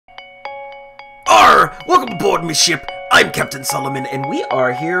Arr! Welcome aboard my ship. I'm Captain Solomon, and we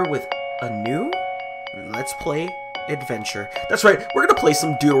are here with a new Let's Play adventure. That's right, we're gonna play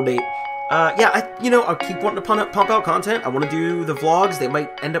some Doodle Date. I'll keep wanting to pump out content. I want to do the vlogs. They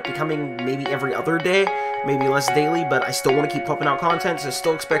might end up becoming maybe every other day, maybe less daily, but I still want to keep pumping out content, so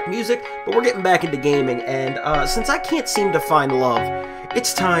still expect music. But we're getting back into gaming, and since I can't seem to find love,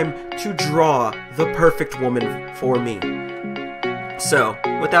 it's time to draw the perfect woman for me. So,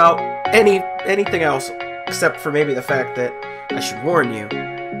 without anything else, except for maybe the fact that I should warn you,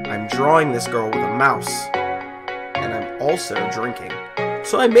 I'm drawing this girl with a mouse, and I'm also drinking.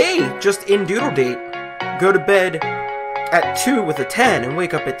 So I may, just in Doodle Date, go to bed at 2 with a 10 and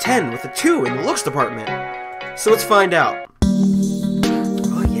wake up at 10 with a 2 in the looks department. So let's find out.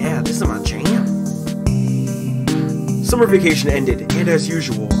 Oh yeah, this is my jam. Summer vacation ended, and as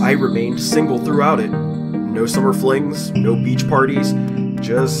usual, I remained single throughout it. No summer flings, no beach parties,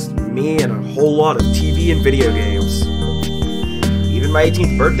 just me and a whole lot of TV and video games. Even my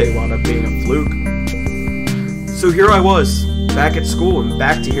 18th birthday wound up being a fluke. So here I was, back at school and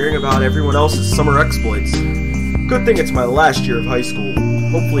back to hearing about everyone else's summer exploits. Good thing it's my last year of high school.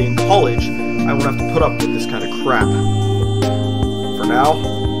 Hopefully in college, I won't have to put up with this kind of crap. For now,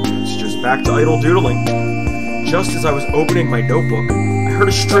 it's just back to idle doodling. Just as I was opening my notebook, I heard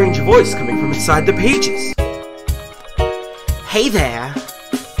a strange voice coming from inside the pages. Hey there.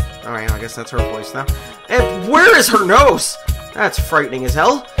 Alright, I guess that's her voice now. And where is her nose? That's frightening as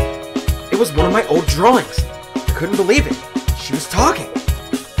hell. It was one of my old drawings. I couldn't believe it. She was talking.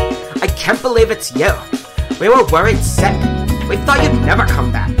 I can't believe it's you. We were worried sick. We thought you'd never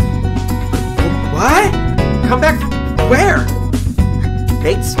come back. What? Come back from where?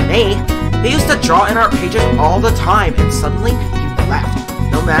 It's me. They used to draw in our pages all the time, and suddenly you left.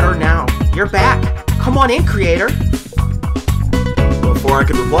 No matter now, you're back. Come on in, creator. Before I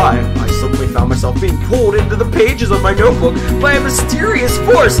could reply, I suddenly found myself being pulled into the pages of my notebook by a mysterious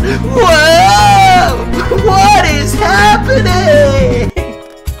force. Whoa! What is happening?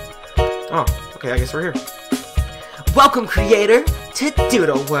 Oh, okay, I guess we're here. Welcome, creator, to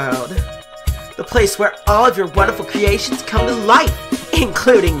Doodle World. The place where all of your wonderful creations come to life,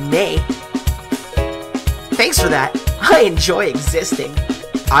 including me. Thanks for that. I enjoy existing.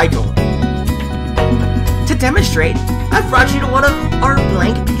 I don't. To demonstrate, I've brought you to one of our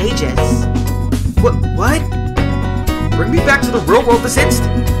blank pages. What? Bring me back to the real world this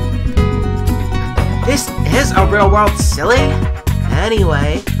instant. This is a real world, silly.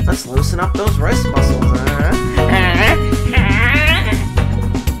 Anyway, let's loosen up those wrist muscles.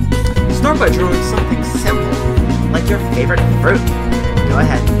 Start by drawing something simple, like your favorite fruit. Go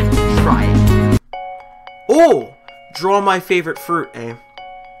ahead, try it. Oh, draw my favorite fruit, eh?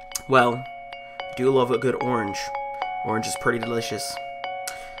 Well, I do love a good orange. Orange is pretty delicious.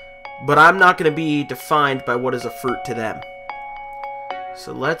 But I'm not going to be defined by what is a fruit to them.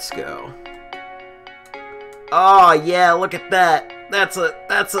 So let's go. Oh yeah, look at that. That's a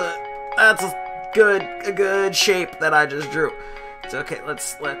good shape that I just drew. It's okay,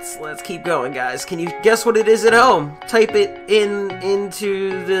 let's keep going, guys. Can you guess what it is at home? Type it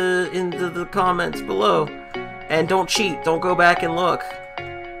into the comments below. And don't cheat. Don't go back and look.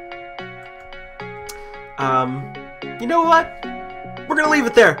 You know what? We're gonna leave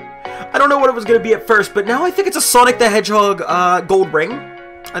it there. I don't know what it was gonna be at first, but now I think it's a Sonic the Hedgehog gold ring.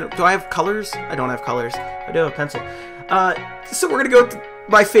 Do I have colors? I don't have colors. I do have a pencil. So we're gonna go to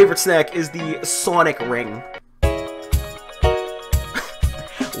my favorite snack is the Sonic ring.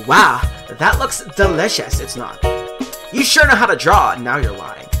 Wow, that looks delicious. It's not. You sure know how to draw. Now you're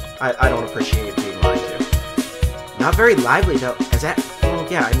lying. I don't appreciate being lied to. Not very lively though. Is that? Well,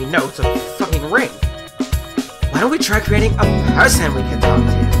 yeah. I mean, no. It's a fucking ring. Why don't we try creating a person we can talk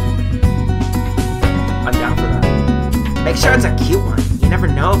to? I'm down for that. Make sure it's a cute one. You never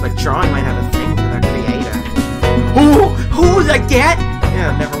know if a drawing might have a thing for the creator. Who like that?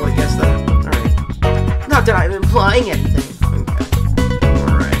 Yeah, never would have guessed that. Alright. Not that I'm implying anything. Okay.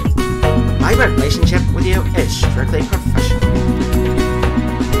 Alright. My relationship with you is strictly professional.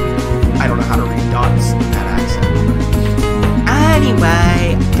 I don't know how to read dots in that accent.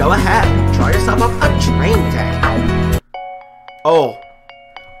 Anyway, go ahead. Draw yourself up a dream date. Oh,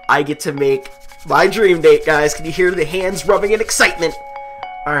 I get to make my dream date, guys. Can you hear the hands rubbing in excitement?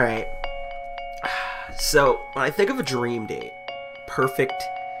 Alright. So, when I think of a dream date, perfect,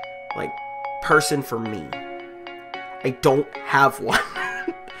 like, person for me, I don't have one.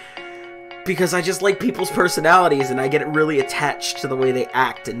 Because I just like people's personalities, and I get really attached to the way they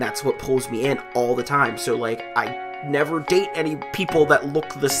act, and that's what pulls me in all the time. So, like, I never date any people that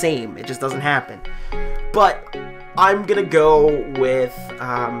look the same. It just doesn't happen. But I'm gonna go with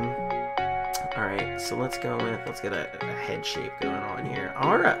Alright, so let's go with, let's get a head shape going on here.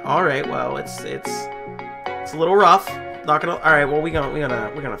 Alright, well, it's a little rough. Not gonna, alright, well, we're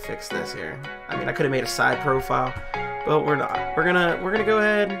gonna fix this here. I mean, I could have made a side profile, but we're not. We're gonna go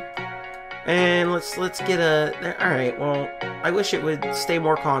ahead and let's get a, alright, well, I wish it would stay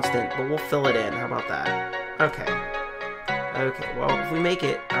more constant, but we'll fill it in. How about that? Okay, well, if we make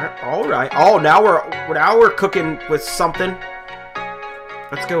it, alright. Oh, now we're cooking with something.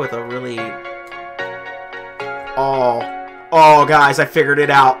 Let's go with a really, oh, guys, I figured it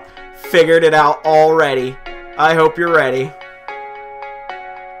out. Figured it out already. I hope you're ready.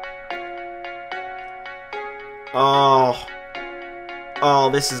 Oh,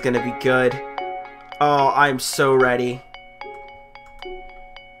 this is gonna be good. Oh, I'm so ready.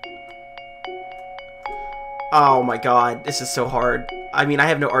 Oh my god, this is so hard. I mean, I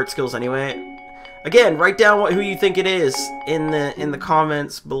have no art skills anyway. Again, write down who you think it is in the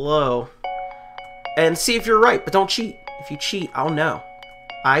comments below. And see if you're right, but don't cheat. If you cheat, I'll know.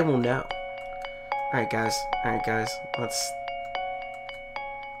 I will know. Alright guys, let's...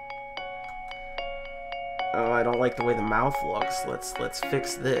 Oh, I don't like the way the mouth looks. Let's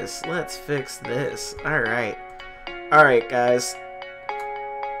fix this. Let's fix this. Alright. Alright guys.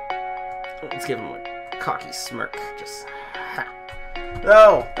 Let's give him a cocky smirk. Just...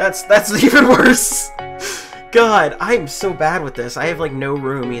 No, that's even worse. God, I'm so bad with this. I have like no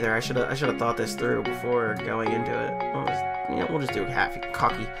room either. I should have thought this through before going into it. We'll just do a half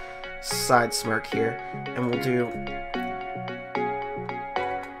cocky side smirk here, and we'll do.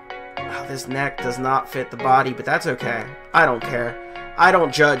 Oh, this neck does not fit the body, but that's okay. I don't care. I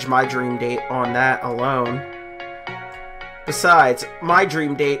don't judge my dream date on that alone. Besides, my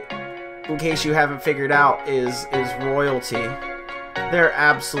dream date, in case you haven't figured out, is royalty. They're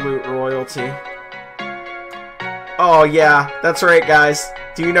absolute royalty. Oh yeah, that's right guys.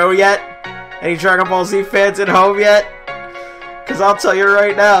 Do you know yet? Any Dragon Ball Z fans at home yet? Cause I'll tell you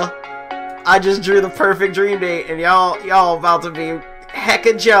right now, I just drew the perfect dream date and y'all about to be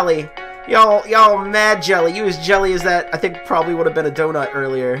hecka jelly. Y'all mad jelly. You as jelly as that I think probably would have been a donut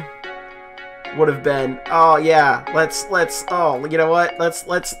earlier. Would have been. Oh yeah. Let's oh, you know what? Let's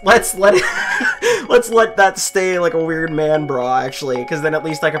let it let's let that stay like a weird man bra actually, because then at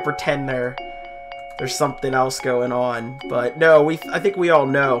least I can pretend there's something else going on. But no, I think we all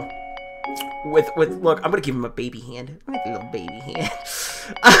know. With look, I'm gonna give him a baby hand. I'm gonna give him a baby hand.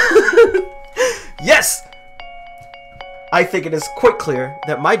 Yes! I think it is quite clear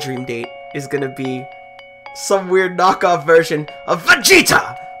that my dream date is gonna be some weird knockoff version of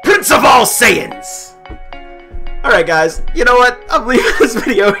Vegeta, Prince of all Saiyans! Alright guys, you know what? I'm leaving this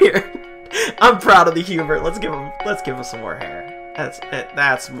video here. I'm proud of the humor. Let's give him some more hair.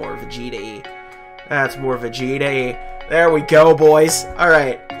 That's more Vegeta-y. That's more Vegeta-y. There we go, boys.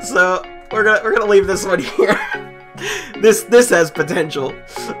 Alright, so we're gonna leave this one here. This has potential.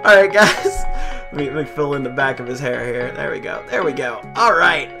 Alright guys. Let me fill in the back of his hair here. There we go. There we go.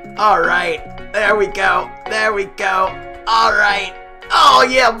 Alright. Alright. There we go. There we go. Alright. Oh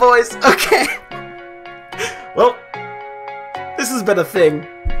yeah, boys. Okay. Well, this has been a thing.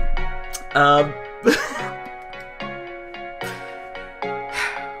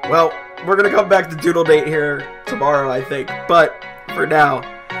 Well, we're gonna come back to Doodle Date here tomorrow, I think. But for now,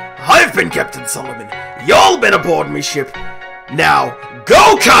 I've been Captain Solomon. Y'all been aboard me ship. Now,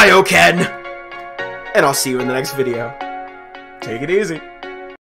 go Kaioken! And I'll see you in the next video. Take it easy.